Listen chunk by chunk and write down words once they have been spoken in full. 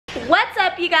What's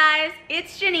up, you guys?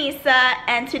 It's Janissa,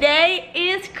 and today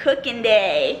is cooking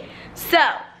day. So,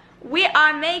 we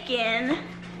are making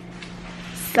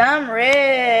some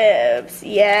ribs,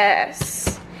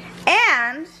 yes.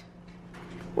 And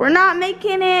we're not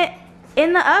making it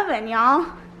in the oven, y'all.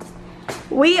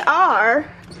 We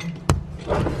are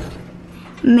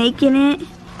making it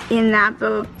in that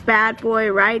bad boy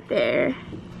right there.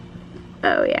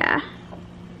 Oh yeah.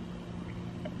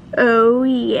 Oh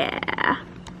yeah.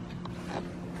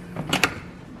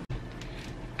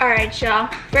 Alright, y'all.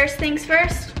 First things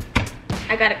first,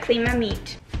 I gotta clean my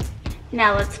meat.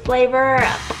 Now let's flavor her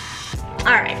up.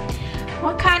 Alright,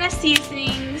 what kind of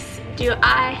seasonings do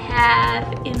I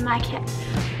have in my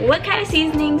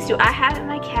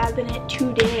cabinet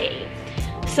today?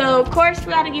 So of course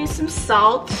we gotta use some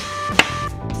salt.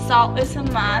 Salt is a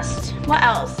must. What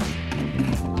else?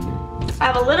 I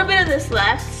have a little bit of this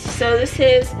left. So this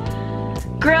is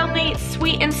Grill Mate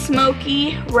Sweet and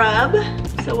Smoky Rub.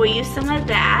 So we'll use some of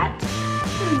that.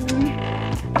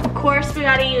 Of course we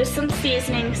gotta use some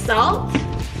seasoning salt.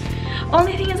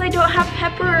 Only thing is I don't have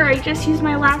pepper. I just used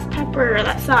my last pepper.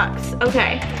 That sucks.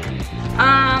 Okay.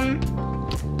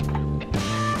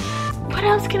 What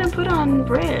else can I put on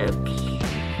ribs?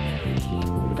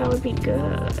 That would be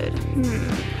good.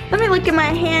 Let me look at my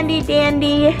handy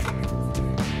dandy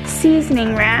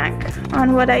seasoning rack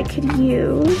on what I could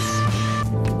use.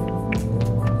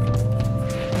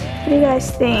 What do you guys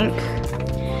think?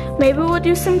 Maybe we'll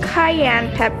do some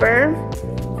cayenne pepper.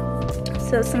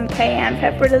 So some cayenne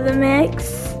pepper to the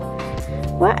mix.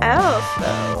 What else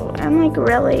though? I'm like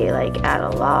really at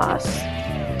a loss.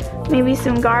 Maybe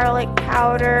some garlic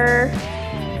powder.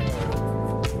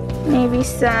 Maybe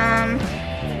some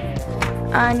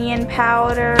onion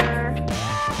powder.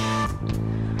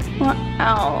 What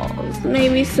else?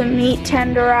 Maybe some meat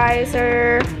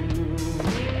tenderizer.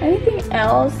 Anything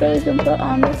else that we can put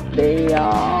on this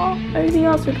video? Anything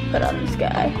else we can put on this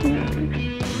guy?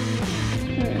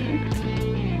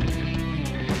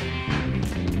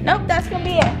 Nope, that's gonna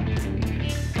be it.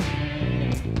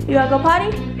 You gotta go potty?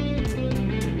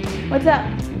 What's up?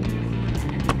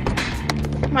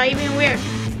 Why are you being weird?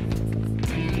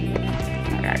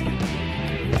 Alright.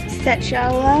 Set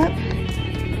y'all up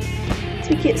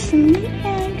to get some meat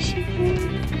action.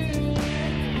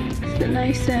 Is it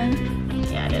nice and...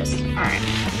 Yeah, it is. Alright.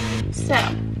 So,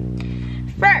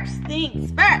 first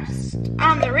things first.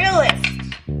 I'm the realist.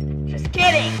 Just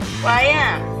kidding. Well, I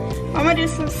am. I'm gonna do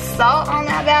some salt on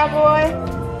that bad boy.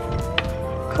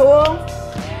 Cool.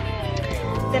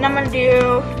 Then I'm gonna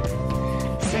do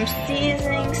some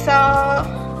seasoning salt.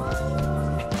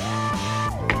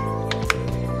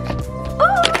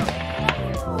 Ooh.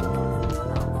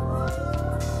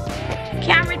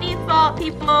 Camera default,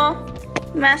 people.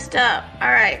 Messed up.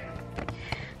 Alright.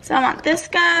 So I want this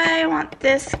guy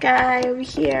over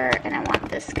here, and I want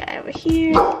this guy over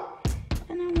here,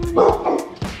 and I want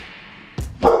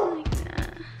it like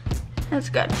that. That's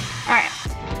good. Alright,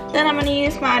 then I'm gonna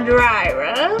use my dry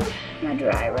rub. I'm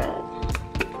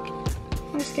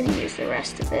just gonna use the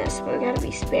rest of this, but we gotta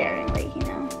be sparingly, you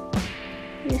know?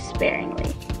 Use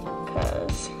sparingly,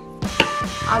 because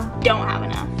I don't have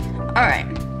enough. Alright,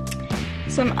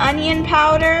 some onion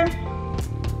powder.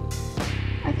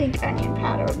 I think onion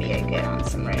powder would be good on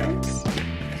some ribs.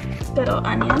 Good old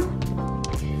onion.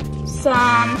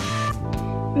 Some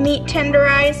meat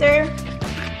tenderizer.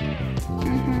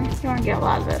 You want to get a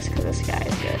lot of this because this guy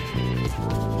is good.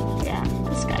 Yeah,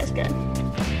 this guy's good.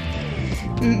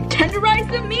 Tenderize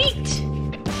the meat.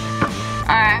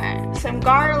 Alright, some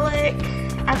garlic.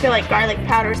 I feel like garlic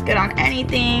powder is good on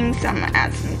anything, so I'm gonna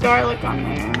add some garlic on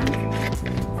there.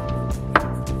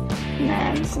 And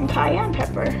then some cayenne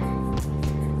pepper.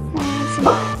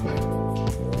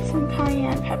 Some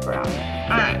cayenne pepper on it.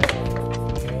 Alright.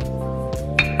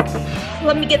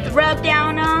 Let me get the rub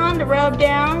down on,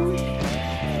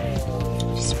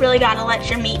 Just really gotta let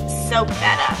your meat soak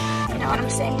that up. You know what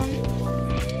I'm saying?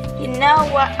 You know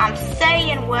what I'm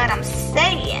saying,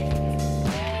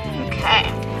 Okay.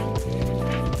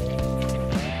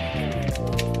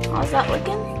 How's that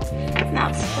looking? Now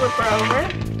let's flip her over.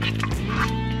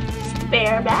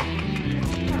 Bear back.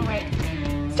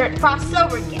 Start the process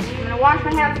over again. I'm gonna wash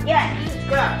my hands again. It's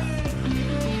gross.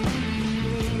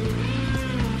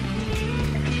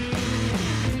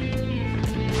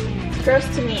 It's gross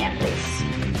to me, at least.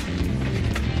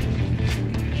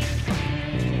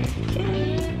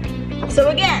 Okay. So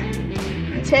again, I'm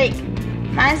gonna take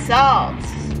my salt.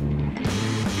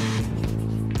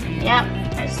 Yep,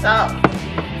 my salt.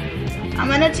 I'm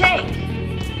gonna take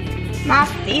my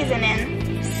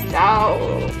seasoning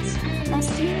salt. My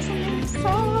seasoning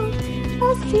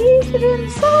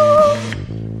salt.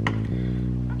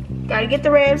 Gotta get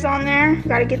the ribs on there.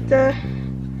 Gotta get the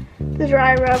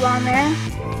dry rub on there.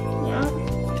 Yep.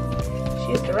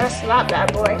 Use the rest of that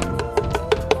bad boy.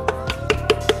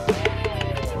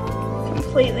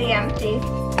 Completely empty.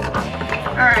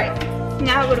 Alright,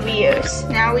 now what do we use?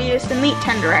 Now we use the meat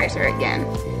tenderizer again.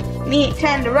 Meat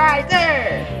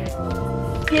tenderizer!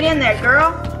 Get in there,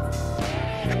 girl.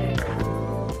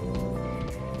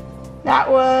 That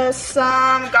was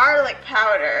some garlic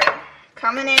powder.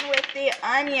 Coming in with the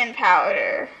onion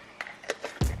powder.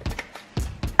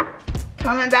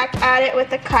 Coming back at it with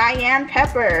the cayenne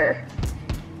pepper.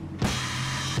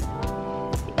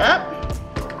 Yep.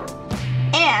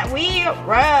 And we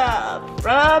rub-a-dub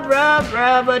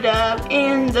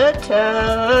in the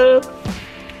tub.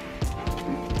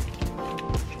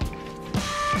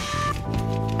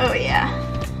 Oh yeah.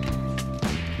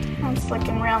 That's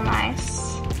looking real nice.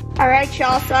 Alright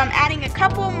y'all, so I'm adding a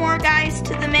couple more guys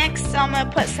to the mix. So I'm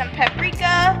gonna put some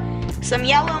paprika, some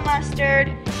yellow mustard,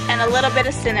 and a little bit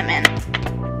of cinnamon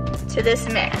to this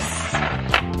mix.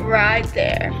 Right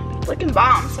there. Looking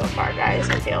bomb so far, guys,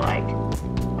 I feel like.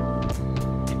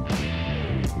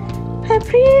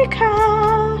 Paprika!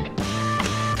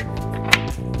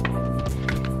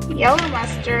 Yellow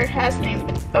mustard hasn't even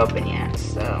been open yet,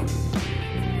 so.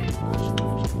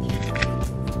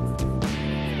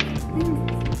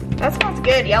 That smells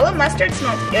good. Yellow mustard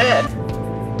smells good.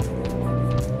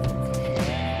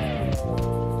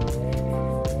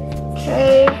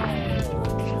 Okay.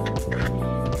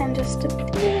 And just a little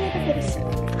bit of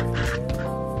cinnamon.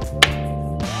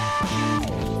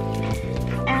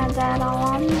 Add that all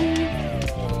on there.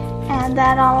 Add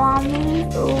that all on there.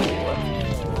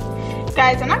 Ooh.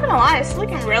 Guys, I'm not gonna lie, it's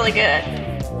looking really good.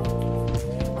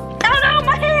 Oh no,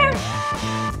 my hair!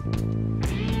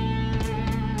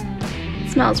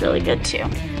 Smells really good too.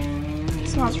 It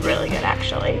smells really good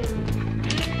actually.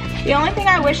 The only thing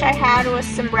I wish I had was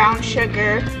some brown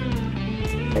sugar,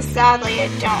 but sadly I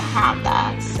don't have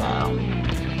that, so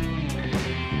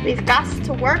we've got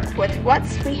to work with what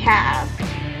we have,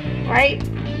 right?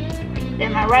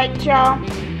 Am I right, y'all?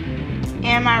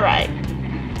 Am I right?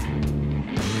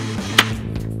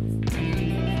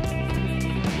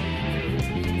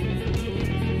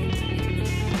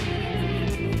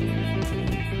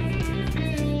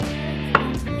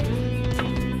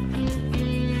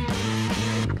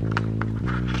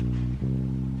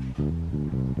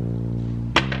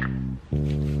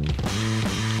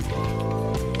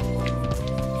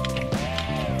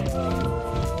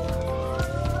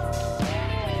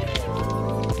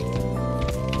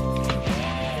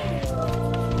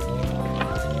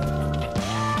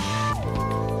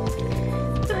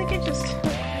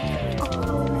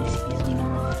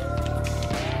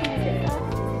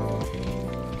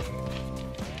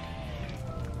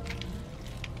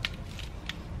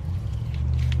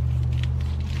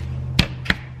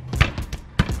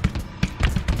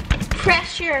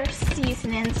 Press your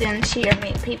seasonings into your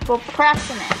meat, people.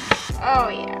 Pressing it. Oh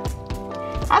yeah.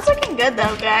 That's looking good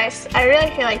though, guys. I really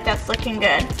feel like that's looking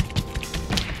good.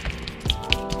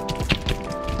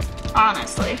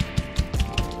 Honestly.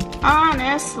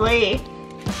 Honestly.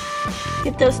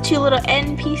 Get those two little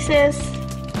end pieces.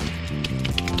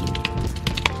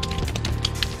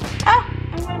 Oh,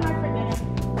 and what am I forgetting?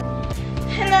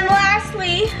 And then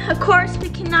lastly, of course, we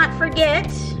cannot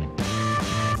forget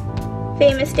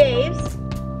Famous Dave's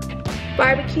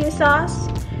barbecue sauce.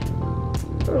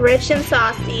 Rich and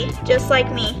saucy, just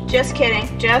like me. Just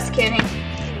kidding, just kidding.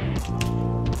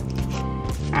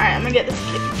 Alright, I'm gonna get this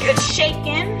good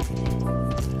shaken.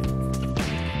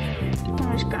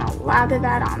 I'm just gonna lather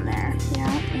that on there.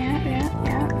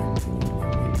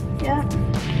 Yeah.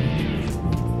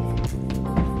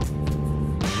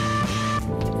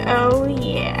 Oh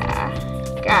yeah,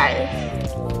 guys.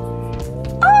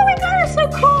 Oh my god, it's so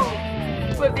cool.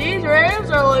 But these ribs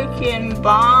are looking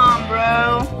bomb,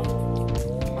 bro.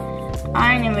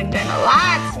 I ain't even gonna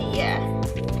lie to ya.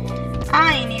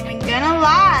 I ain't even gonna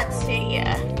lie to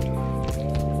ya.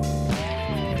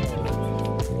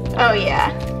 Oh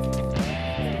yeah.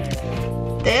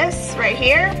 This right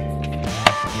here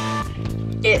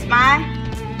is my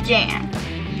jam.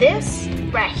 This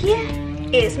right here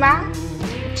is my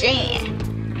jam.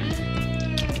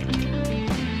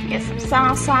 Get some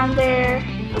sauce on there.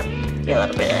 Get a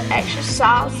little bit of extra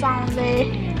sauce on there.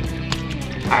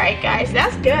 Alright guys,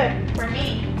 that's good for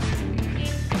me.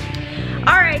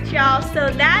 Alright y'all,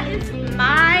 so that is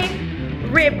my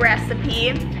rib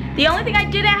recipe. The only thing I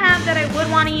didn't have that I would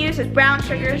want to use is brown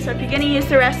sugar, so if you're going to use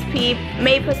the recipe,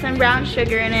 maybe put some brown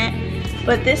sugar in it.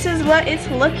 But this is what it's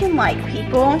looking like,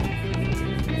 people.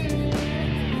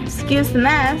 Excuse the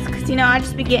mess, because you know I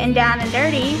just be getting down and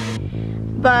dirty.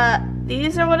 But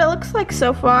these are what it looks like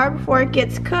so far before it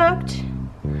gets cooked.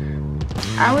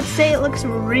 I would say it looks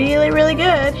really, really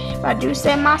good. If I do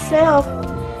say myself,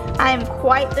 I am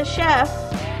quite the chef.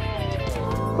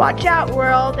 Watch out,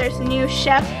 world. There's a new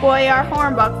Chef Boyardee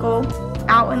hornbuckle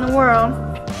out in the world.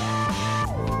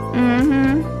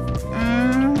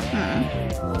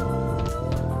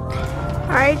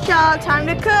 Alright, y'all, time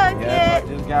to cook it. I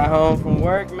just got home from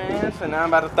work, man, so now I'm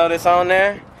about to throw this on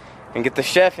there and get the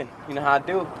chefing. You know how I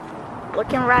do.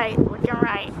 Looking right, looking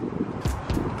right.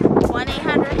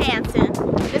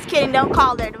 1-800-HANSON. Just kidding, don't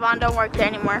call there. Davaughn don't work there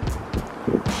anymore.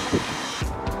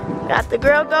 Got the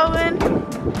grill going.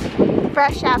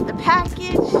 Fresh out the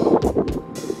package.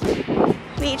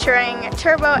 Featuring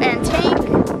turbo and tank.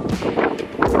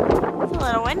 It's a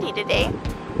little windy today.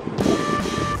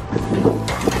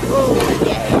 Oh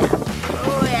yeah.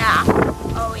 Oh yeah.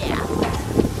 Oh yeah.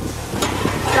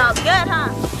 Smells good, huh?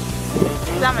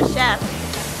 'Cause I'm a chef.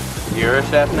 You're a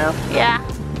chef now? Yeah.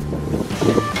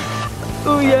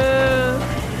 Oh yeah.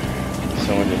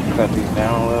 So we just cut these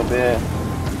down a little bit.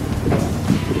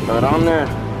 Throw it on there.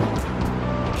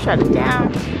 Shut it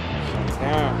down. Shut it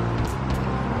down.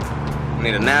 I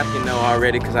need a napkin though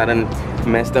already because I done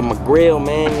messed up my grill,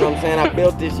 man. You know what I'm saying? I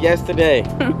built this yesterday.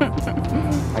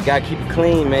 I gotta keep it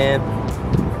clean, man.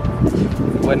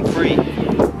 It wasn't free.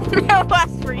 It was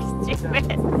free,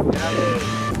 stupid.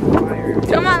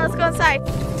 Come on, let's go inside.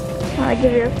 Wanna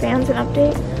give your fans an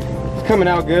update? It's coming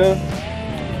out good.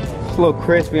 It's a little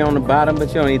crispy on the bottom, but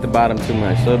you don't eat the bottom too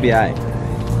much, so it'll be alright.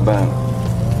 But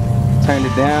turn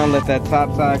it down, let that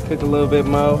top side cook a little bit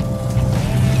more.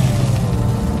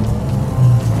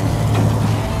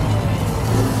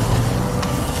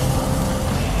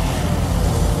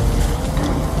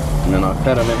 And then I'll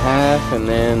cut them in half, and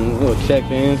then we'll check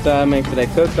the inside, make sure they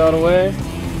cooked all the way.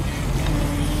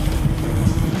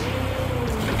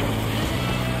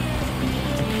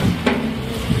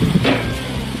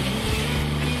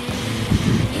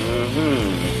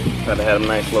 Try to have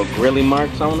nice little grilly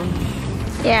marks on them.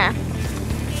 Yeah.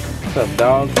 What's up,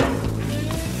 dog?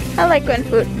 I like when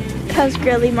food has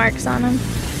grilly marks on them.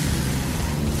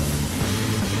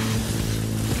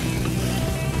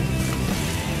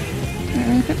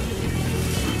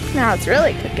 Now it's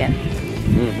really cooking.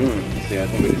 See, I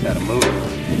think we just had to move.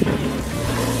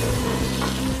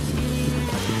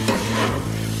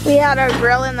 We had our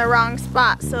grill in the wrong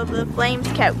spot, so the flames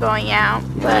kept going out.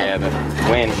 But Yeah, the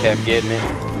wind kept getting it.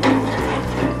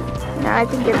 no, I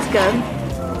think it's good.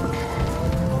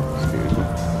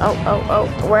 Oh,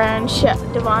 we're in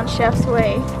Davaughn Chef's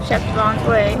way. Chef Davaugh's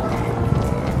way.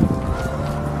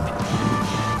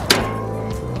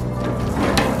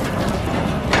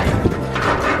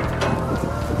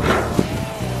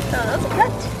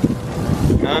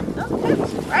 Huh? Okay,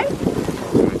 right?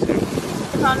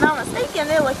 If I'm not mistaken,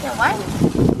 they're looking white.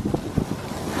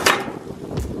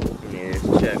 Yeah,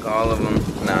 let's check all of them.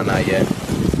 No, not yet.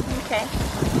 Okay.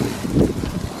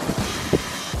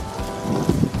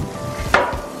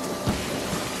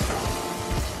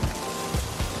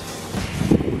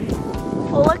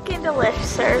 Looking delicious,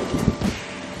 sir.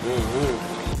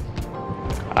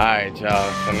 Alright,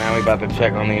 y'all. So now we about to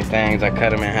check on these things. I cut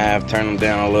them in half, turn them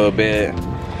down a little bit.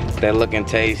 They're looking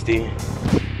tasty.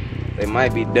 They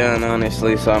might be done,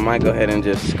 honestly, so I might go ahead and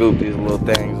just scoop these little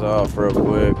things off real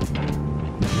quick.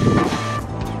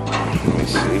 Let me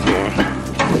see here.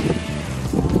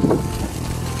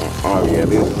 Oh yeah,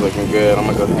 these is looking good. I'm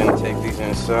gonna go ahead and take these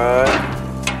inside.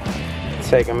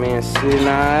 Take them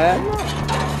inside.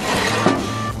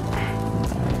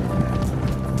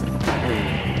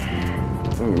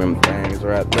 Them things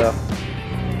right there.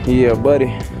 Yeah, buddy.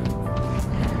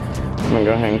 I'm gonna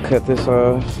go ahead and cut this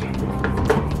off.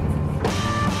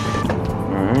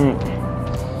 Alright.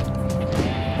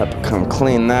 Have to come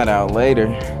clean that out later.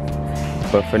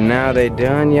 But for now, they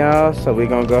done, y'all. So we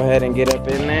gonna go ahead and get up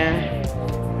in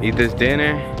there, eat this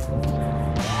dinner,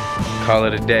 call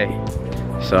it a day.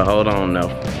 So hold on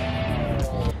though.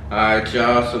 Alright,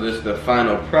 y'all. So this is the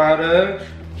final product.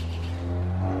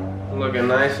 Looking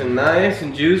nice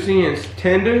and juicy and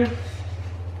tender. Did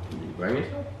you burn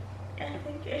yourself? I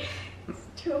think it's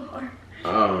too hard.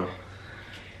 Oh.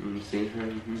 Let me see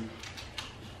her.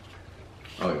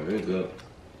 Oh, you're really good.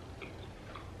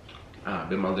 Ah,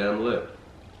 bit my damn lip.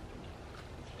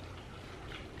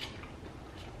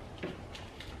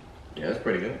 Yeah, that's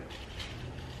pretty good.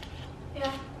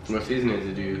 Yeah. What seasonings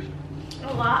did you use?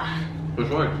 A lot. Which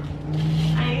one?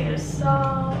 I use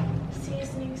salt,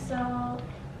 seasoning salt,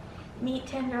 meat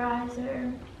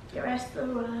tenderizer, the rest of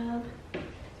the rub,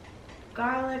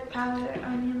 garlic powder,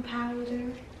 onion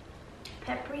powder,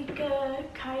 paprika,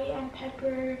 cayenne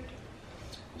pepper,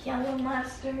 Yellow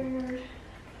mustard.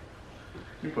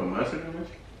 You put mustard in this?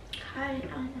 I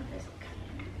don't know if it's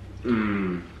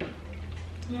Mmm.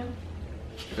 yeah.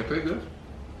 That's pretty good.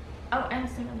 Oh, and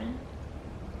cinnamon.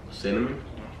 Cinnamon?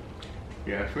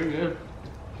 Yeah, it's pretty good.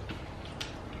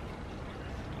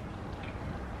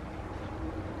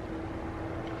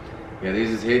 Yeah,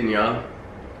 these is hitting, y'all.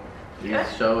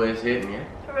 This show is hitting, yeah.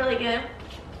 They're really good.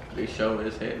 This show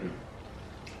is hitting.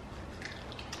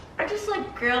 I just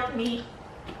like grilled meat.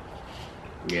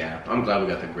 Yeah, I'm glad we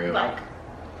got the grill. Like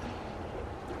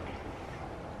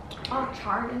all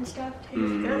charred and stuff.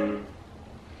 Tastes good.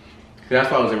 That's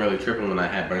why I wasn't really tripping when I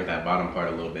had burnt that bottom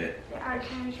part a little bit. Yeah, I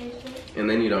kind of taste it. And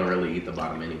then you don't really eat the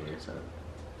bottom anyway, so.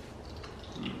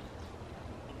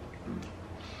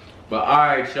 But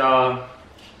alright, y'all.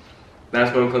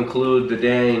 That's gonna conclude the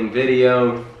dang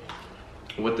video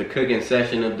with the cooking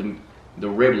session of the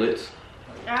riblets.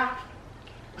 Yeah.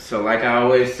 So like I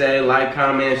always say, like,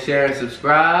 comment, share, and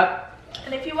subscribe.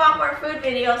 And if you want more food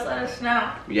videos, let us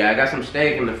know. Yeah, I got some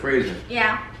steak in the freezer.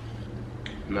 Yeah.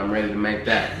 And I'm ready to make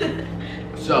that.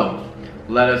 So,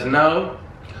 let us know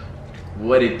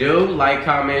what it do. Like,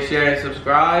 comment, share, and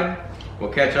subscribe.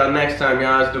 We'll catch y'all next time,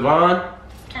 y'all. It's Davaughn.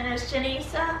 And it's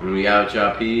Janissa. And we out,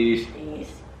 y'all. Peace.